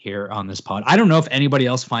time here on this pod. I don't know if anybody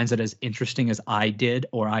else finds it as interesting as I did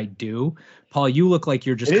or I do. Paul, you look like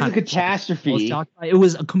you're just kind of a catastrophe. It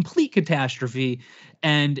was a complete catastrophe.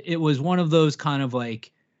 And it was one of those kind of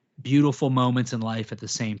like beautiful moments in life at the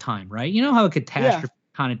same time, right? You know how a catastrophe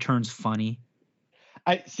kind of turns funny?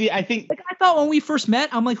 I think like I thought when we first met,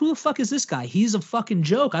 I'm like, who the fuck is this guy? He's a fucking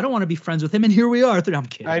joke. I don't want to be friends with him. And here we are. I'm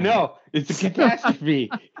kidding. I know. It's a catastrophe.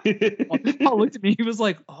 Paul looked at me. He was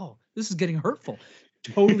like, oh, this is getting hurtful.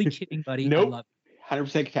 Totally kidding, buddy. Nope. I love it.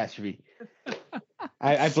 100% catastrophe.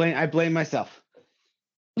 I blame myself.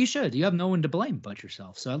 You should. You have no one to blame but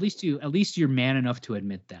yourself. So at least you're man enough to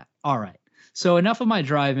admit that. All right. So enough of my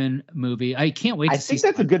drive-in movie. I can't wait to see. I think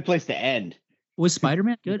that's a good place to end. Was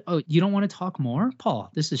Spider-Man good? Oh, you don't want to talk more? Paul,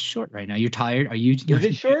 this is short right now. You're tired? Are you? Is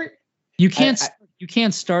it short? You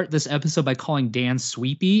can't start this episode by calling Dan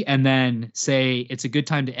Sweepy and then say it's a good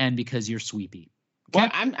time to end because you're Sweepy. Okay?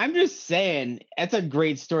 Well, I'm just saying that's a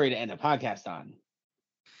great story to end a podcast on.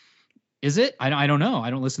 Is it? I don't know. I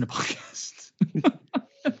don't listen to podcasts.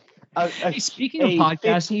 Hey, speaking of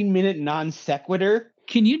podcasts, 15-minute non sequitur.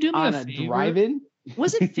 Can you do me on a favor? Drive-in?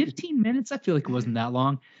 Was it 15 minutes? I feel like it wasn't that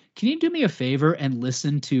long. Can you do me a favor and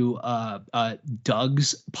listen to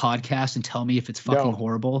Doug's podcast and tell me if it's fucking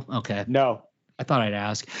horrible? Okay. No. I thought I'd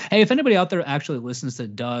ask. Hey, if anybody out there actually listens to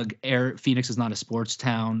Doug, Phoenix is not a sports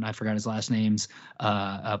town, I forgot his last name's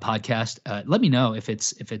podcast. Let me know if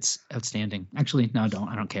it's outstanding. Actually, no, I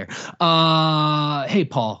don't care. Hey,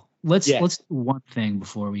 Paul, let's do one thing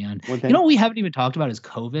before we end. You know what we haven't even talked about is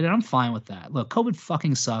COVID, and I'm fine with that. Look, COVID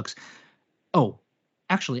fucking sucks. Oh,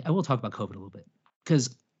 actually, I will talk about COVID a little bit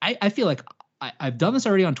because I feel like I've done this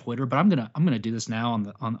already on Twitter, but I'm gonna do this now on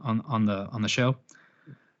the show.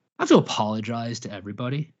 I have to apologize to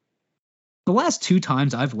everybody. The last 2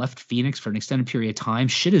 times I've left Phoenix for an extended period of time,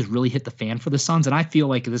 shit has really hit the fan for the Suns, and I feel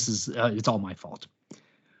like this is it's all my fault.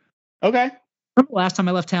 Okay. Remember the last time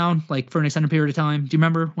I left town, like for an extended period of time? Do you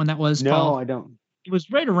remember when that was? No, Paul? I don't. It was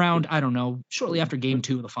right around, I don't know, shortly after Game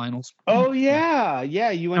 2 of the finals. Oh yeah,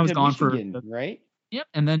 you went to Michigan, right? Yep,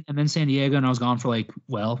 and then San Diego, and I was gone for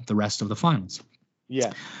the rest of the finals.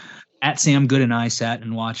 Yeah. At Sam Good and I sat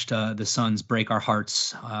and watched the Suns break our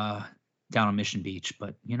hearts down on Mission Beach,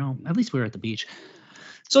 but at least we were at the beach.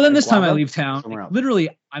 So then this time I leave town. Literally,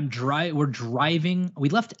 we're driving. We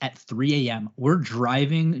left at 3 a.m. We're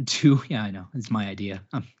driving to. Yeah, I know it's my idea.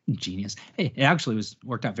 I'm a genius. Hey, it actually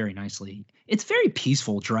worked out very nicely. It's very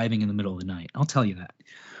peaceful driving in the middle of the night. I'll tell you that.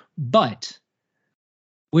 But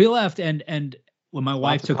we left and. When my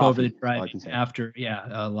wife took over the driving after,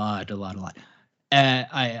 a lot.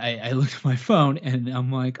 I looked at my phone and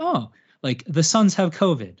I'm like, oh, like the Suns have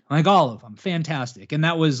COVID, like all of them, fantastic. And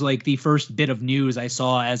that was like the first bit of news I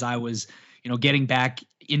saw as I was, getting back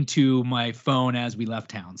into my phone as we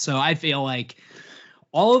left town. So I feel like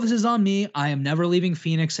all of this is on me. I am never leaving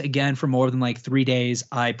Phoenix again for more than 3 days.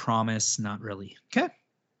 I promise. Not really. Okay.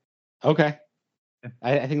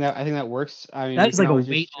 I think that works. I mean, that's like a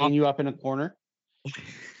weight off you up in a corner.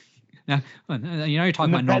 Now, you're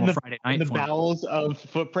talking about normal Friday night. The bowels of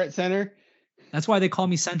Footprint Center. That's why they call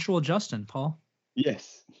me Sensual Justin, Paul.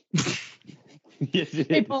 Yes. Yes,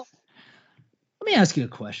 it hey, is. Paul, let me ask you a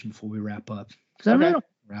question before we wrap up. Because I really don't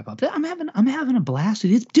wrap up. I'm having a blast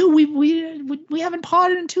with you, dude. We haven't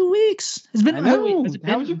potted in 2 weeks. Has it been?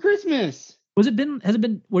 How was your Christmas? Has it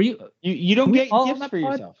been? Were you? You don't get gifts for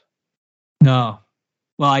yourself? No.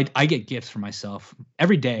 Well, I get gifts for myself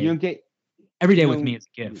every day. You don't get every day with me is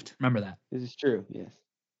a gift. Remember that. This is true. Yes.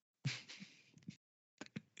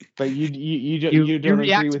 But you don't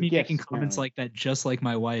react agree to with me gifts, making comments like that, just like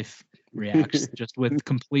my wife reacts, just with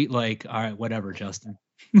complete like, all right, whatever, Justin.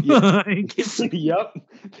 Yep.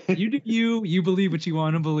 You do you believe what you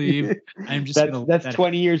want to believe. I'm just that's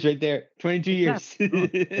 20 years right there. 22 years.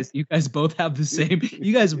 You guys both have the same.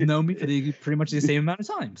 You guys have known me for pretty much the same amount of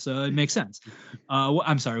time, so it makes sense.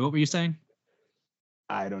 I'm sorry. What were you saying?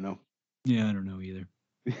 I don't know. Yeah, I don't know either.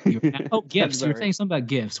 Gifts. You were saying something about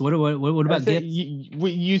gifts. What about gifts?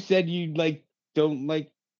 You said you don't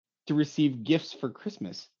like to receive gifts for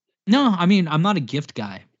Christmas. No, I mean, I'm not a gift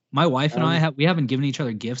guy. My wife and we haven't given each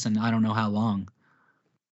other gifts in I don't know how long.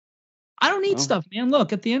 I don't need stuff, man.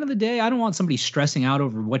 Look, at the end of the day, I don't want somebody stressing out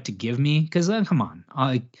over what to give me because come on.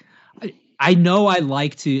 I know I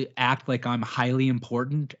like to act like I'm highly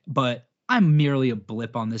important, but I'm merely a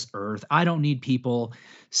blip on this earth. I don't need people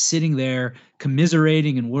sitting there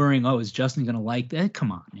commiserating and worrying, oh, is Justin going to like that?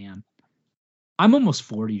 Come on, man. I'm almost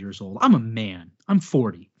 40 years old. I'm a man. I'm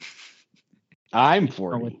 40. I'm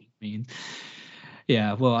 40. What that means.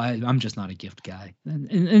 Yeah, well, I'm just not a gift guy.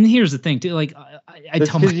 And here's the thing, too. Like, I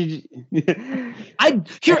tell my... Okay,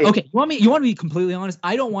 you want to be completely honest?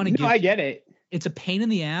 I don't want to give... No, I get it. It's a pain in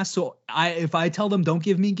the ass. So if I tell them don't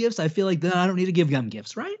give me gifts, I feel like then I don't need to give them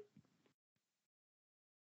gifts, right?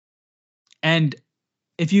 And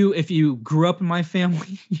if you grew up in my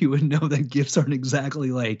family, you would know that gifts aren't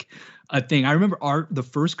exactly like a thing. I remember the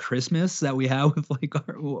first Christmas that we had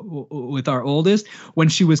with our oldest, when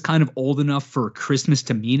she was kind of old enough for Christmas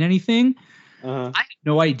to mean anything. I had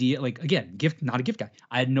no idea. Like, again, not a gift guy.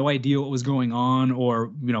 I had no idea what was going on or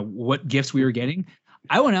what gifts we were getting.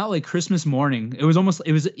 I went out like Christmas morning. It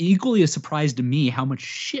was equally a surprise to me how much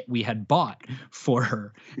shit we had bought for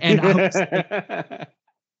her. And I was like,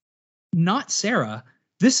 not Sarah.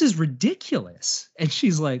 This is ridiculous. And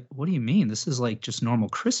she's like, what do you mean? This is like just normal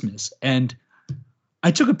Christmas. And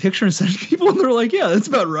I took a picture and sent people and they're like, yeah, that's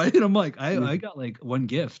about right. And I'm like, I got like one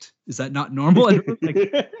gift. Is that not normal? And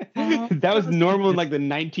like, that was normal in like the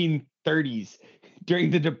 1930s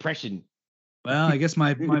during the Depression. Well, I guess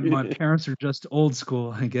my parents are just old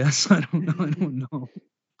school, I guess. I don't know.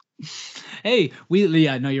 Hey,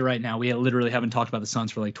 no, you're right now. We literally haven't talked about the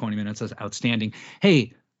Suns for like 20 minutes. That's outstanding.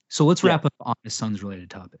 Hey, so let's wrap up on the Suns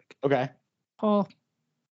related topic. Okay. Paul,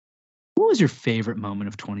 what was your favorite moment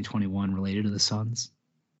of 2021 related to the Suns?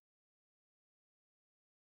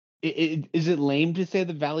 Is it lame to say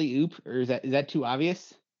the Valley Oop, or is that too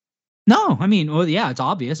obvious? No, I mean, well, yeah, it's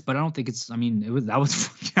obvious, but I don't think it's. I mean, that was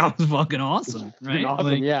fucking awesome, right? Awesome,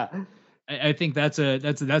 like, yeah. I think that's an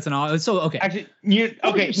awesome. So okay. Actually,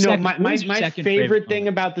 my favorite thing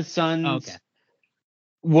about the Suns.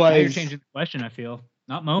 Was you're changing the question. I feel.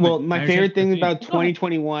 Not moment. Well, my favorite thing about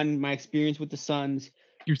 2021, my experience with the Suns.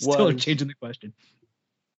 You're still changing the question.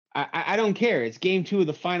 I don't care. It's game 2 of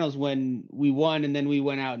the finals when we won and then we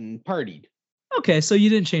went out and partied. Okay, so you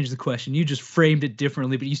didn't change the question. You just framed it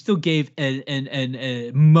differently, but you still gave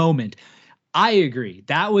a moment. I agree.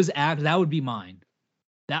 That would be mine.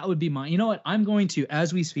 That would be mine. You know what? I'm going to,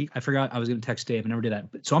 as we speak, I forgot I was going to text Dave. I never did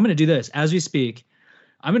that. So I'm going to do this. As we speak,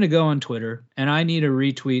 I'm going to go on Twitter and I need to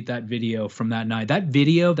retweet that video from that night. That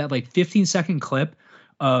video, that like 15-second clip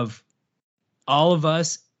of all of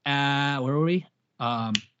us at, where were we?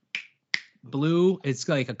 Blue. It's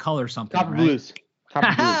like a color something. Top of Blues. Top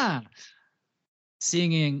of Blues.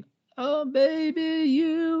 Singing, oh, baby,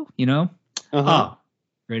 you know? Oh,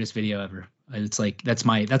 greatest video ever. It's like, that's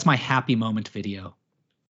my happy moment video.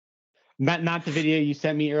 Not the video you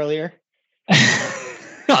sent me earlier.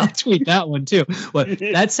 I'll tweet that one too. Well,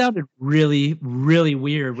 that sounded really, really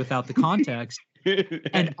weird without the context.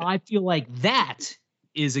 And I feel like that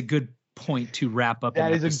is a good point to wrap up.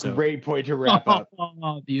 That is a great point to wrap up.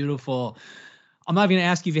 Oh, beautiful. I'm not going to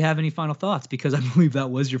ask you if you have any final thoughts because I believe that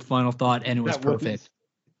was your final thought and it was perfect.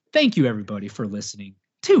 Thank you, everybody, for listening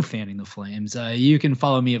to Fanning the Flames. You can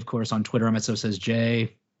follow me, of course, on Twitter. I'm at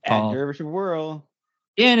SoSaysJ. At Dervish World.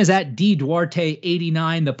 Dan is at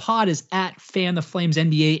DDuarte89. The pod is at Fan the Flames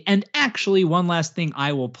NBA. And actually, one last thing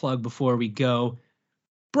I will plug before we go.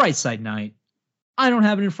 Brightside Night. I don't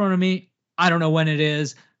have it in front of me. I don't know when it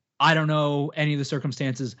is. I don't know any of the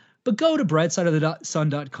circumstances. But go to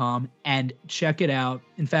brightsideofthesun.com and check it out.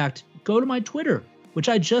 In fact, go to my Twitter, which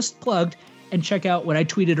I just plugged, and check out what I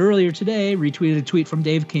tweeted earlier today. Retweeted a tweet from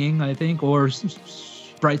Dave King, I think, or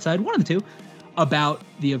Brightside, one of the two. about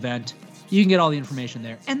the event. You can get all the information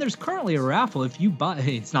there. And there's currently a raffle. If you buy,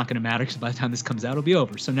 it's not going to matter because by the time this comes out, it'll be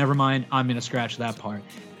over. So never mind. I'm going to scratch that part.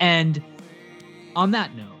 And on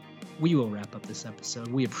that note, we will wrap up this episode.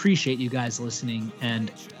 We appreciate you guys listening.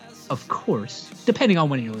 And of course, depending on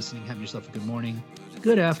when you're listening, have yourself a good morning,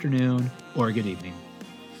 good afternoon, or a good evening.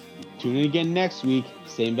 Tune in again next week.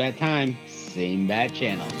 Same bad time, same bad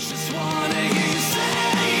channel.